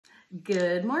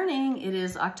Good morning. It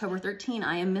is October 13.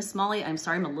 I am Miss Molly. I'm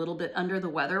sorry, I'm a little bit under the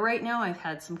weather right now. I've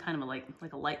had some kind of like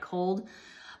a light cold,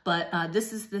 but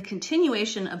this is the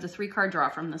continuation of the 3-card draw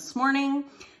from this morning.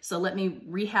 So let me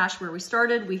rehash where we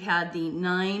started. We had the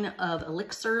 9 of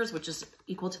elixirs, which is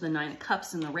equal to the 9 of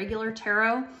cups in the regular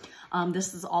tarot.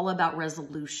 This is all about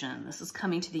resolution. This is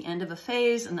coming to the end of a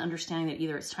phase and understanding that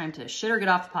either it's time to shit or get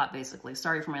off the pot, basically.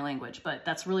 Sorry for my language, but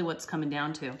that's really what's coming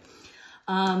down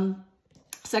to.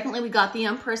 Secondly, we got the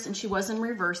Empress, and she was in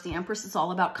reverse. The Empress is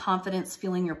all about confidence,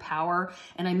 feeling your power.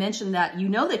 And I mentioned that you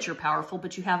know that you're powerful,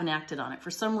 but you haven't acted on it.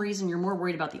 For some reason, you're more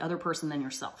worried about the other person than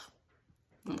yourself.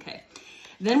 Okay.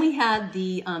 Then we had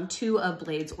the 2 of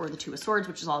Blades, or the 2 of Swords,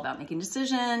 which is all about making a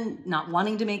decision, not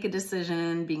wanting to make a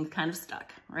decision, being kind of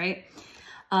stuck, right?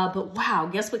 But wow,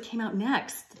 guess what came out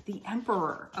next? The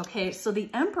Emperor. Okay, so the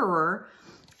Emperor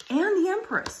and the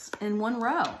Empress in one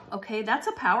row. Okay, that's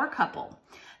a power couple.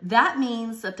 That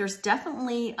means that there's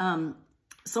definitely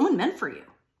someone meant for you.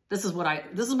 This is what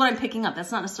I'm picking up.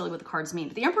 That's not necessarily what the cards mean.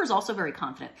 But the Emperor is also very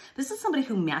confident. This is somebody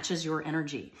who matches your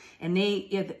energy. And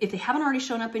if they haven't already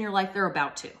shown up in your life, they're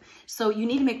about to. So you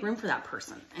need to make room for that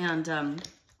person and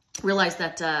realize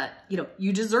that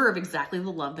you deserve exactly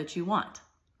the love that you want,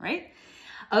 right?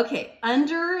 Okay,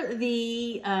 under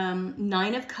the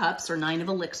 9 of Cups, or 9 of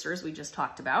elixirs we just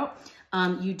talked about,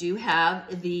 you do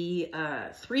have the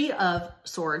 3 of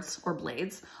Swords, or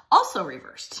Blades, also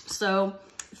reversed. So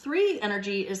 3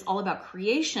 energy is all about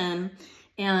creation,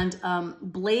 and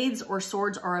Blades or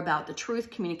Swords are about the truth,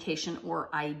 communication, or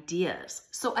ideas.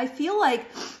 So I feel like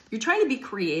you're trying to be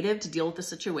creative to deal with the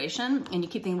situation, and you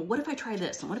keep thinking, well, what if I try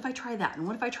this? And what if I try that? And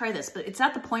what if I try this? But it's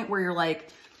at the point where you're like,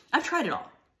 I've tried it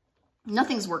all.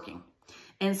 Nothing's working.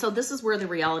 And so this is where the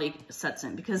reality sets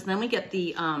in, because then we get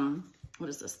the, what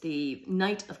is this? The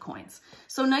Knight of Coins.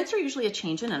 So Knights are usually a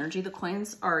change in energy. The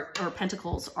coins or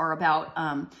pentacles are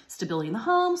about stability in the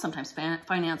home, sometimes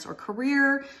finance or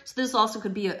career. So this also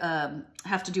could be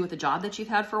have to do with a job that you've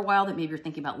had for a while that maybe you're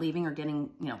thinking about leaving or getting,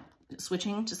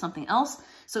 switching to something else.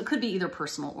 So it could be either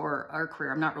personal or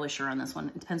career. I'm not really sure on this one.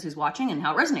 It depends who's watching and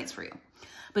how it resonates for you.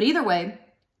 But either way,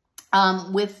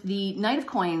 with the Knight of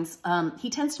Coins, he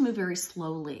tends to move very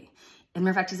slowly. As a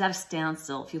matter of fact, he's at a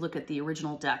standstill if you look at the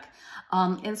original deck.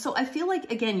 And so I feel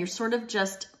like, again, you're sort of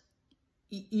just,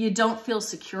 you don't feel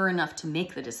secure enough to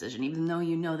make the decision, even though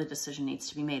you know the decision needs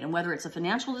to be made. And whether it's a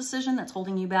financial decision that's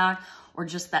holding you back, or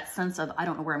just that sense of, I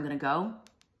don't know where I'm going to go.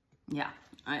 Yeah,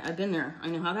 I've been there. I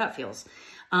know how that feels.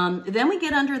 Then we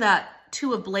get under that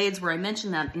 2 of Blades, where I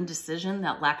mentioned that indecision,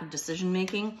 that lack of decision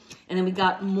making. And then we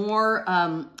got more,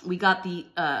 we got the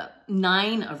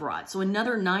 9 of Rods. So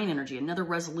another 9 energy, another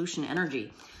resolution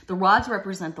energy. The rods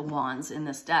represent the wands in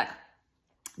this deck.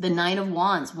 The 9 of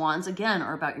Wands. Wands, again,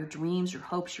 are about your dreams, your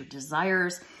hopes, your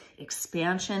desires,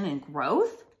 expansion and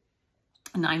growth.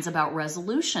 9's about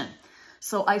resolution.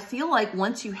 So I feel like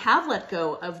once you have let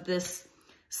go of this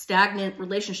stagnant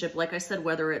relationship, like I said,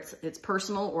 whether it's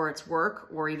personal or it's work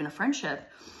or even a friendship,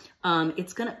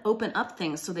 it's going to open up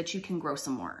things so that you can grow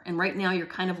some more. And right now you're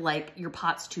kind of like, your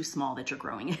pot's too small that you're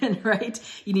growing in, right?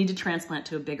 You need to transplant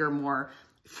to a bigger, more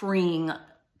freeing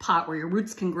pot where your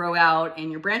roots can grow out and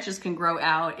your branches can grow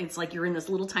out. It's like you're in this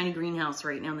little tiny greenhouse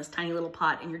right now, in this tiny little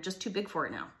pot, and you're just too big for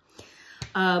it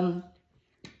now.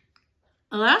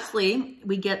 Lastly,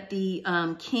 we get the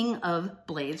King of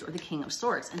Blades, or the King of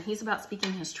Swords, and he's about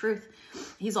speaking his truth.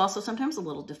 He's also sometimes a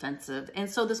little defensive. And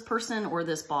so this person or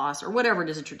this boss or whatever it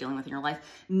is that you're dealing with in your life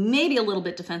may be a little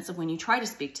bit defensive when you try to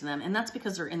speak to them, and that's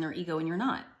because they're in their ego and you're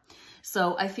not.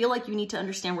 So I feel like you need to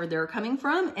understand where they're coming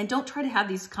from, and don't try to have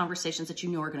these conversations that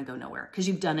you know are going to go nowhere, because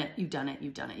you've done it, you've done it,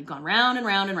 you've done it. You've gone round and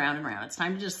round and round and round. It's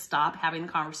time to just stop having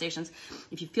the conversations.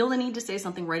 If you feel the need to say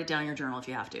something, write it down in your journal if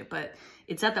you have to. But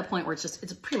it's at that point where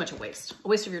it's pretty much a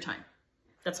waste of your time.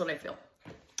 That's what I feel.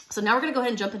 So now we're going to go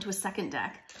ahead and jump into a second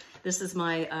deck. This is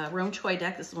my Rome Choi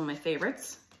deck. This is one of my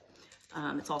favorites.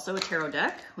 It's also a tarot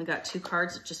deck. We got 2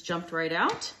 cards that just jumped right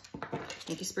out.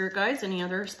 Thank you, spirit guides. Any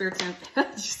other spirits? Did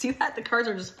you see that? The cards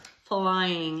are just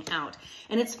flying out.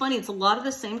 And it's funny, it's a lot of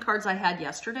the same cards I had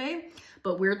yesterday,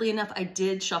 but weirdly enough, I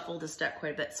did shuffle this deck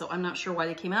quite a bit. So I'm not sure why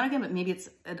they came out again, but maybe it's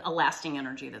a lasting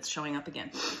energy that's showing up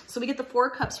again. So we get the 4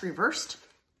 of Cups reversed.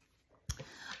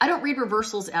 I don't read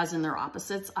reversals as in their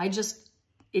opposites.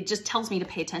 It just tells me to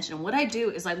pay attention. And what I do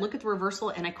is I look at the reversal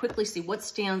and I quickly see what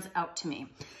stands out to me.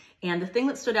 And the thing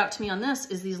that stood out to me on this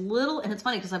is these little, and it's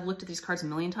funny because I've looked at these cards a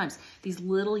million times, these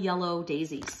little yellow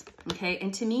daisies, okay?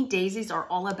 And to me, daisies are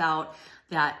all about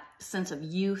that sense of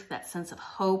youth, that sense of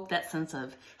hope, that sense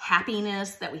of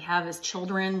happiness that we have as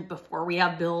children before we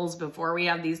have bills, before we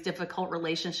have these difficult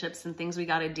relationships and things we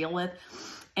got to deal with.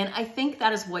 And I think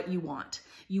that is what you want.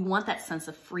 You want that sense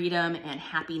of freedom and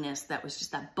happiness that was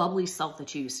just that bubbly self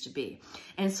that you used to be.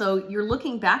 And so you're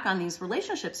looking back on these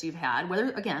relationships you've had, whether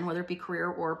it be career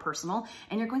or personal,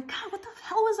 and you're going, God, what the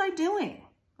hell was I doing?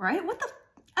 Right? What the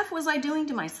F was I doing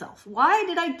to myself? Why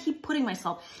did I keep putting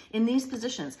myself in these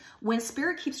positions when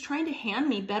Spirit keeps trying to hand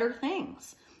me better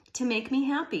things to make me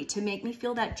happy, to make me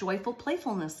feel that joyful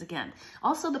playfulness again?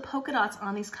 Also, the polka dots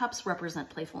on these cups represent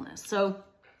playfulness. So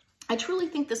I truly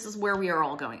think this is where we are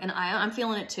all going, and I'm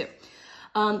feeling it too.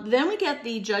 Then we get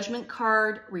the Judgment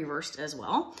card reversed as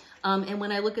well. And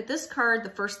when I look at this card, the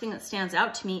first thing that stands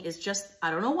out to me is just,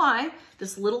 I don't know why,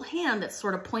 this little hand that's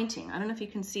sort of pointing. I don't know if you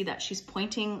can see that. She's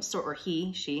pointing, or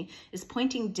she is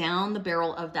pointing down the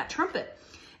barrel of that trumpet.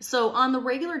 So on the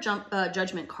regular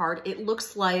Judgment card, it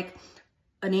looks like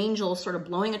an angel sort of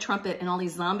blowing a trumpet and all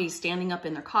these zombies standing up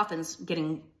in their coffins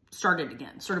getting started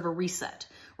again, sort of a reset,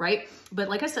 right? But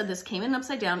like I said, this came in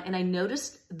upside down, and I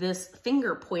noticed this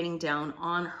finger pointing down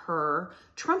on her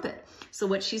trumpet. So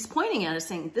what she's pointing at is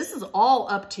saying, this is all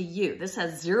up to you. This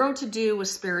has zero to do with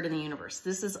Spirit in the universe.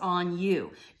 This is on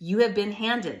you. You have been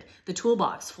handed the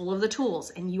toolbox full of the tools,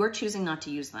 and you are choosing not to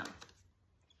use them.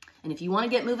 And if you want to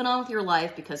get moving on with your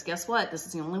life, because guess what? This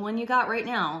is the only one you got right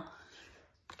now,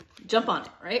 jump on it,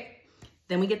 right?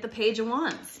 Then we get the Page of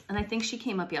Wands. And I think she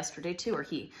came up yesterday too, or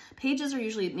he. Pages are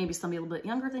usually maybe somebody a little bit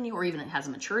younger than you, or even it has a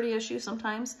maturity issue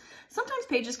sometimes. Sometimes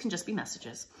pages can just be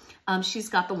messages. She's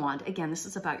got the wand. Again, this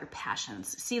is about your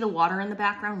passions. See the water in the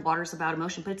background? Water's about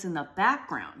emotion, but it's in the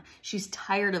background. She's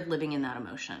tired of living in that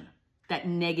emotion. That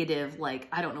negative, like,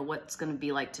 I don't know what's going to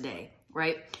be like today,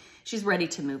 right? She's ready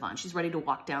to move on. She's ready to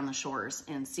walk down the shores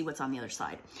and see what's on the other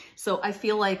side. So I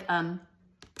feel like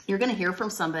you're going to hear from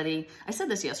somebody. I said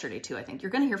this yesterday too, I think.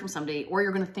 You're going to hear from somebody, or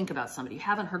you're going to think about somebody you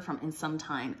haven't heard from in some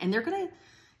time, and they're going to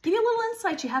give you a little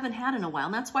insight you haven't had in a while,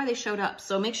 and that's why they showed up.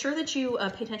 So make sure that you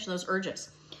pay attention to those urges.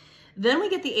 Then we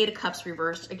get the Eight of Cups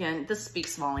reversed. Again, this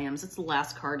speaks volumes. It's the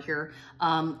last card here.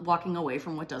 Walking away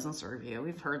from what doesn't serve you.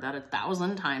 We've heard that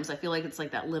 1,000 times. I feel like it's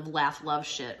like that live, laugh, love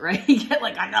shit, right? You get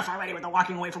like, enough already with the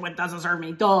walking away from what doesn't serve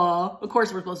me. Duh. Of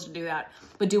course we're supposed to do that.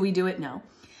 But do we do it? No.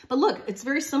 But look, it's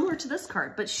very similar to this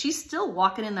card, but she's still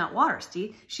walking in that water,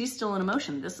 see? She's still in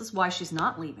emotion. This is why she's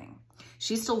not leaving.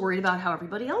 She's still worried about how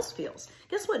everybody else feels.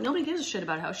 Guess what? Nobody gives a shit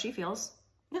about how she feels.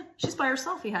 Yeah, she's by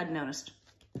herself, if you hadn't noticed.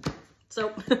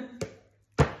 So,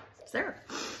 it's there.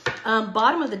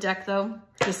 Bottom of the deck, though,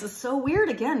 this is so weird.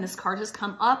 Again, this card has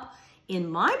come up in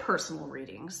my personal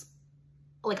readings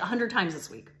like 100 times this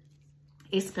week.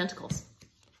 Ace of Pentacles.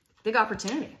 Big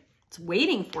opportunity. It's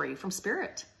waiting for you from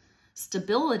Spirit.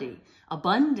 Stability,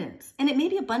 abundance, and it may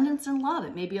be abundance in love.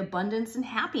 It may be abundance in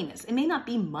happiness. It may not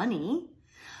be money,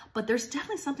 but there's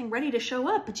definitely something ready to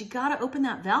show up, but you got to open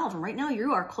that valve. And right now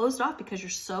you are closed off because you're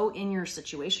so in your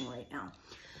situation right now.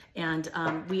 And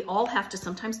we all have to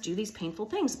sometimes do these painful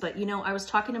things. But, you know, I was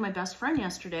talking to my best friend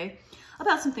yesterday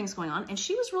about some things going on, and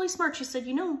she was really smart. She said,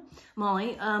 you know,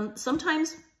 Molly,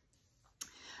 sometimes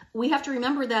we have to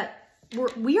remember that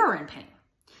we are in pain.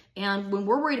 And when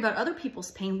we're worried about other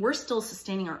people's pain, we're still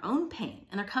sustaining our own pain.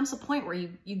 And there comes a point where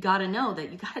you got to know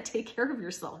that you got to take care of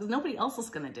yourself because nobody else is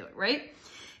going to do it, right?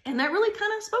 And that really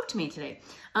kind of spoke to me today.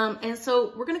 And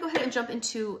so we're going to go ahead and jump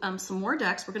into some more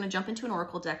decks. We're going to jump into an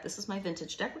Oracle deck. This is my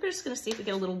vintage deck. We're just going to see if we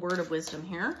get a little word of wisdom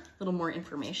here, a little more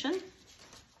information.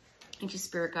 Thank you,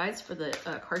 Spirit Guides, for the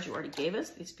cards you already gave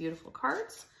us, these beautiful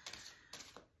cards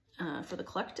for the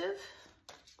collective.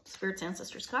 Spirits,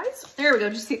 Ancestors, Guides. There we go.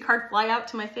 Did you see a card fly out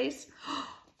to my face?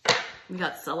 We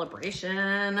got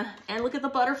Celebration. And look at the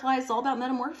butterfly. It's all about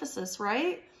metamorphosis,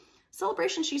 right?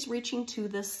 Celebration, she's reaching to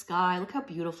the sky. Look how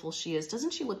beautiful she is.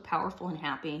 Doesn't she look powerful and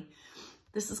happy?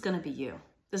 This is going to be you.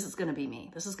 This is going to be me.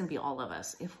 This is going to be all of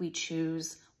us if we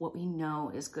choose what we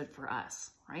know is good for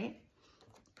us, right?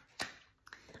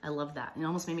 I love that. It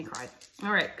almost made me cry.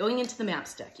 All right, going into the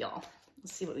Maps deck, y'all.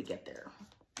 Let's see what we get there.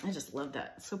 I just love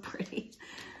that. It's so pretty.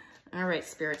 All right,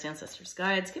 Spirits, Ancestors,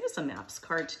 Guides. Give us a Maps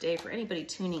card today for anybody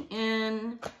tuning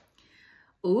in.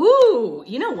 Ooh,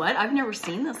 you know what? I've never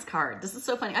seen this card. This is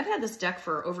so funny. I've had this deck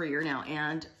for over a year now,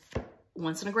 and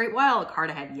once in a great while, a card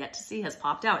I had yet to see has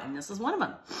popped out, and this is one of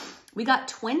them. We got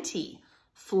 20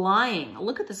 flying.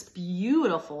 Look at this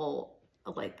beautiful,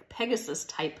 like,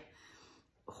 Pegasus-type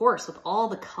horse with all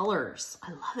the colors.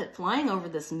 I love it. Flying over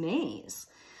this maze.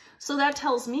 So that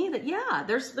tells me that, yeah,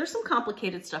 there's some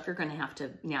complicated stuff you're going to have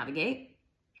to navigate,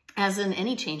 as in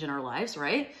any change in our lives,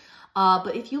 right?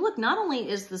 But if you look, not only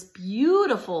is this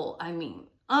beautiful, I mean,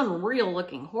 unreal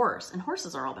looking horse, and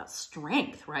horses are all about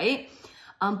strength, right?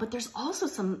 But there's also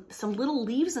some little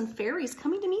leaves and fairies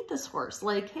coming to meet this horse.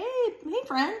 Like, hey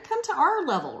friend, come to our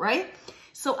level, right?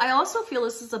 So I also feel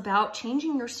this is about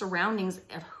changing your surroundings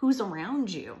of who's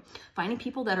around you, finding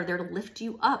people that are there to lift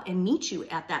you up and meet you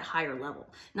at that higher level,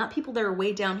 not people that are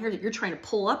way down here that you're trying to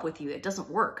pull up with you. It doesn't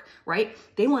work, right?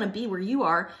 They want to be where you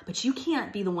are, but you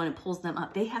can't be the one who pulls them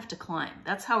up. They have to climb.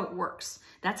 That's how it works.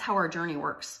 That's how our journey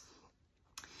works.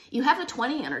 You have the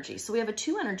 20 energy. So we have a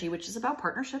 2 energy, which is about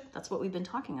partnership. That's what we've been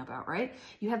talking about, right?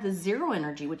 You have the 0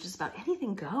 energy, which is about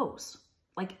anything goes.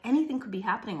 Like anything could be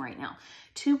happening right now.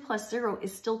 2 plus 0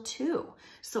 is still 2.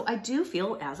 So I do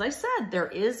feel, as I said, there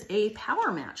is a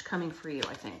power match coming for you,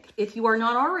 I think. If you are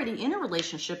not already in a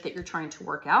relationship that you're trying to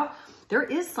work out, there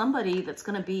is somebody that's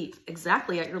going to be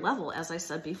exactly at your level, as I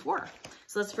said before.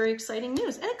 So that's very exciting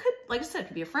news. And it could, like I said, it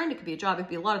could be a friend, it could be a job, it could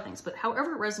be a lot of things. But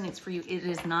however it resonates for you, it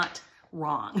is not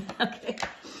wrong. Okay.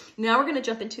 Now we're going to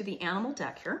jump into the animal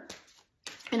deck here.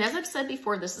 And as I've said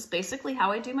before, this is basically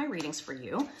how I do my readings for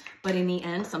you. But in the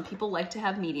end, some people like to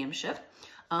have mediumship,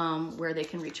 where they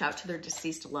can reach out to their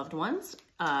deceased loved ones.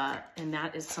 And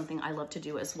that is something I love to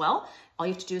do as well. All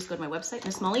you have to do is go to my website,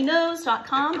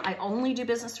 MissMollyKnows.com. I only do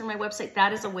business through my website.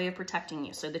 That is a way of protecting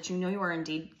you so that you know you are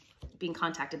indeed being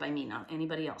contacted by me, not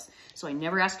anybody else. So I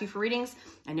never ask you for readings.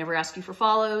 I never ask you for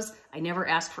follows. I never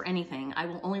ask for anything. I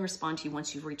will only respond to you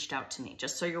once you've reached out to me,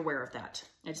 just so you're aware of that.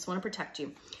 I just want to protect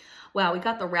you. Wow, we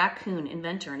got the raccoon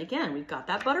inventor. And again, we've got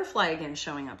that butterfly again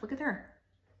showing up. Look at there.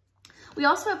 We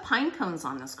also have pine cones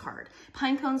on this card.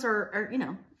 Pine cones are you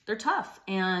know, they're tough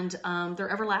and they're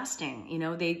everlasting. You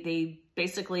know, they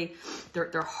basically,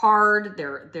 they're hard,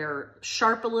 they're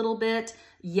sharp a little bit,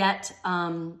 yet,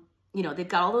 you know, they've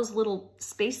got all those little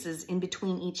spaces in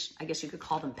between each, I guess you could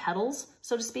call them petals,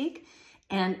 so to speak.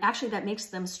 And actually that makes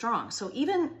them strong. So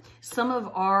even some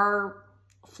of our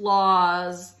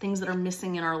flaws, things that are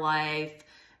missing in our life,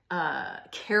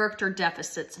 character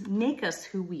deficits make us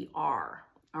who we are.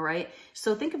 All right.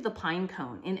 So think of the pine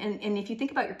cone. And if you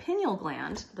think about your pineal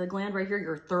gland, the gland right here,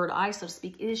 your third eye, so to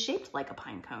speak, it is shaped like a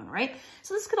pine cone, right?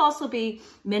 So this could also be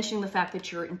mentioning the fact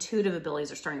that your intuitive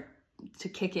abilities are starting to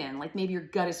kick in. Like maybe your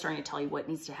gut is starting to tell you what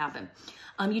needs to happen.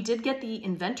 You did get the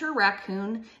inventor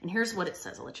raccoon. And here's what it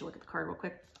says. I'll let you look at the card real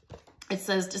quick. It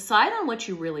says, decide on what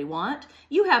you really want.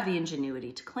 You have the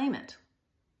ingenuity to claim it.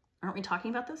 Aren't we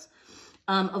talking about this?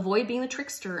 Avoid being the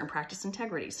trickster and practice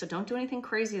integrity. So don't do anything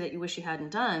crazy that you wish you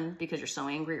hadn't done because you're so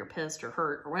angry or pissed or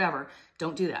hurt or whatever.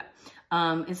 Don't do that.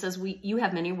 It says you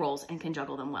have many roles and can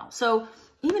juggle them well. So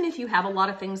even if you have a lot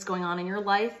of things going on in your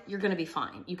life, you're going to be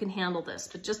fine. You can handle this,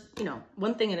 but just, you know,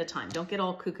 one thing at a time. Don't get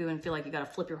all cuckoo and feel like you got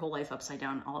to flip your whole life upside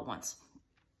down all at once.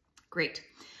 Great.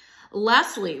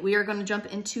 Lastly, we are going to jump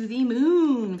into the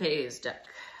moon phase deck.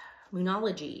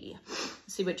 Moonology.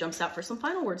 Let's see what jumps out for some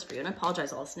final words for you. And I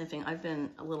apologize, all sniffing. I've been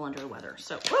a little under the weather.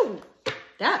 So, whoa,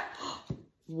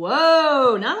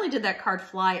 whoa. Not only did that card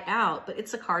fly out, but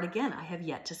it's a card, again, I have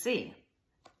yet to see.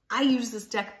 I use this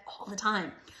deck all the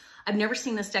time. I've never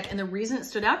seen this deck. And the reason it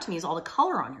stood out to me is all the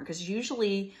color on here, because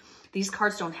usually these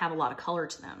cards don't have a lot of color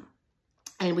to them.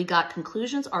 And we got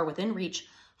conclusions are within reach,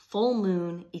 full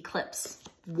moon eclipse.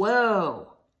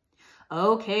 Whoa.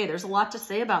 Okay, there's a lot to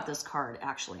say about this card,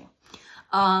 actually.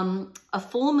 A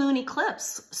full moon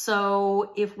eclipse.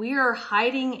 So if we are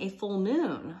hiding a full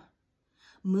moon,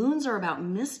 moons are about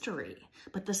mystery,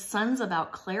 but the sun's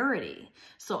about clarity.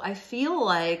 So I feel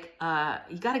like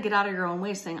you got to get out of your own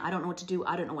way saying, I don't know what to do.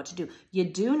 I don't know what to do. You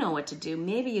do know what to do.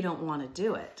 Maybe you don't want to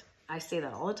do it. I say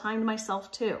that all the time to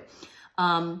myself too.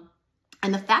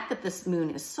 And the fact that this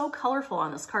moon is so colorful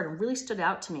on this card really stood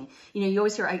out to me. You know, you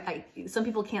always hear, some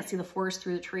people can't see the forest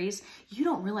through the trees. You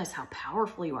don't realize how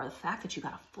powerful you are. The fact that you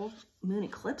got a full moon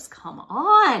eclipse, come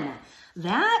on.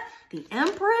 That, the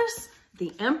Empress,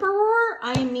 the Emperor,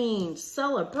 I mean,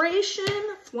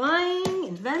 celebration, flying,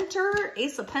 inventor,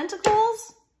 Ace of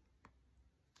Pentacles.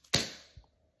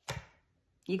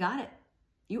 You got it.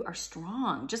 You are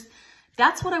strong. Just,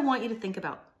 that's what I want you to think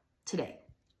about today.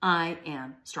 I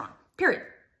am strong. Period.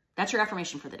 That's your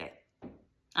affirmation for the day.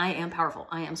 I am powerful.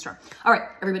 I am strong. All right,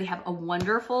 everybody have a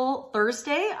wonderful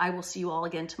Thursday. I will see you all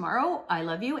again tomorrow. I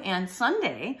love you. And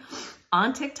Sunday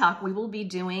on TikTok, we will be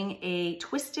doing a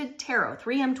Twisted Tarot,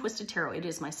 3M Twisted Tarot. It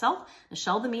is myself,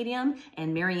 Michelle the Medium,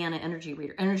 and Mariana, Energy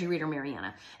Reader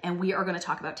Mariana. And we are going to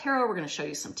talk about tarot. We're going to show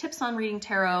you some tips on reading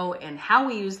tarot and how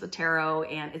we use the tarot.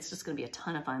 And it's just going to be a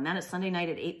ton of fun. That is Sunday night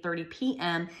at 8:30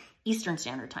 p.m. Eastern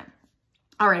Standard Time.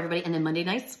 All right, everybody. And then Monday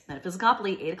nights,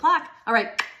 Metaphysicopoly, 8 o'clock. All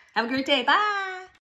right. Have a great day. Bye.